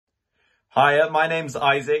Hiya, my name's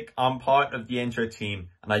Isaac. I'm part of the intro team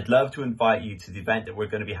and I'd love to invite you to the event that we're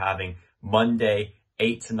going to be having Monday,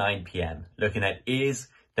 8 to 9 p.m. looking at is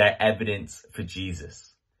there evidence for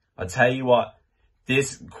Jesus? I'll tell you what,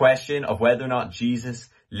 this question of whether or not Jesus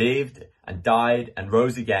lived and died and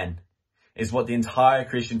rose again is what the entire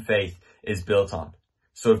Christian faith is built on.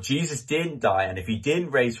 So if Jesus didn't die and if he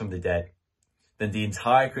didn't raise from the dead, then the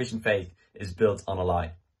entire Christian faith is built on a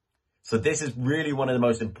lie. So this is really one of the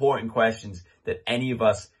most important questions that any of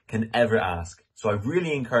us can ever ask. So I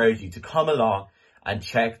really encourage you to come along and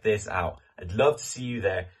check this out. I'd love to see you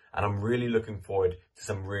there and I'm really looking forward to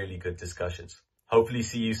some really good discussions. Hopefully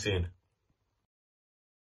see you soon.